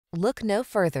Look no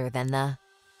further than the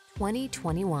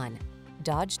 2021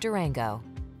 Dodge Durango.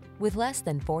 With less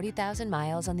than 40,000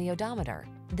 miles on the odometer,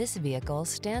 this vehicle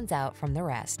stands out from the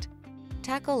rest.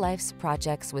 Tackle life's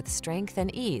projects with strength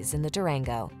and ease in the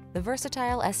Durango, the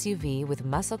versatile SUV with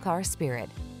muscle car spirit.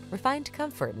 Refined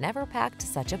comfort never packed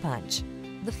such a punch.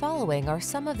 The following are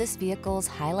some of this vehicle's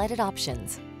highlighted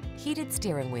options: heated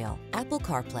steering wheel, Apple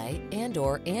CarPlay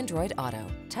and/or Android Auto,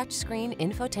 touchscreen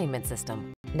infotainment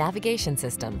system, navigation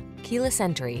system, keyless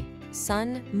entry,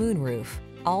 sun, moonroof,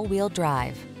 all-wheel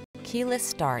drive, keyless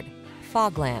start,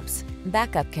 fog lamps,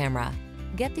 backup camera.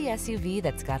 Get the SUV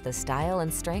that's got the style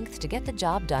and strength to get the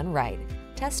job done right.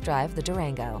 Test drive the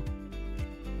Durango.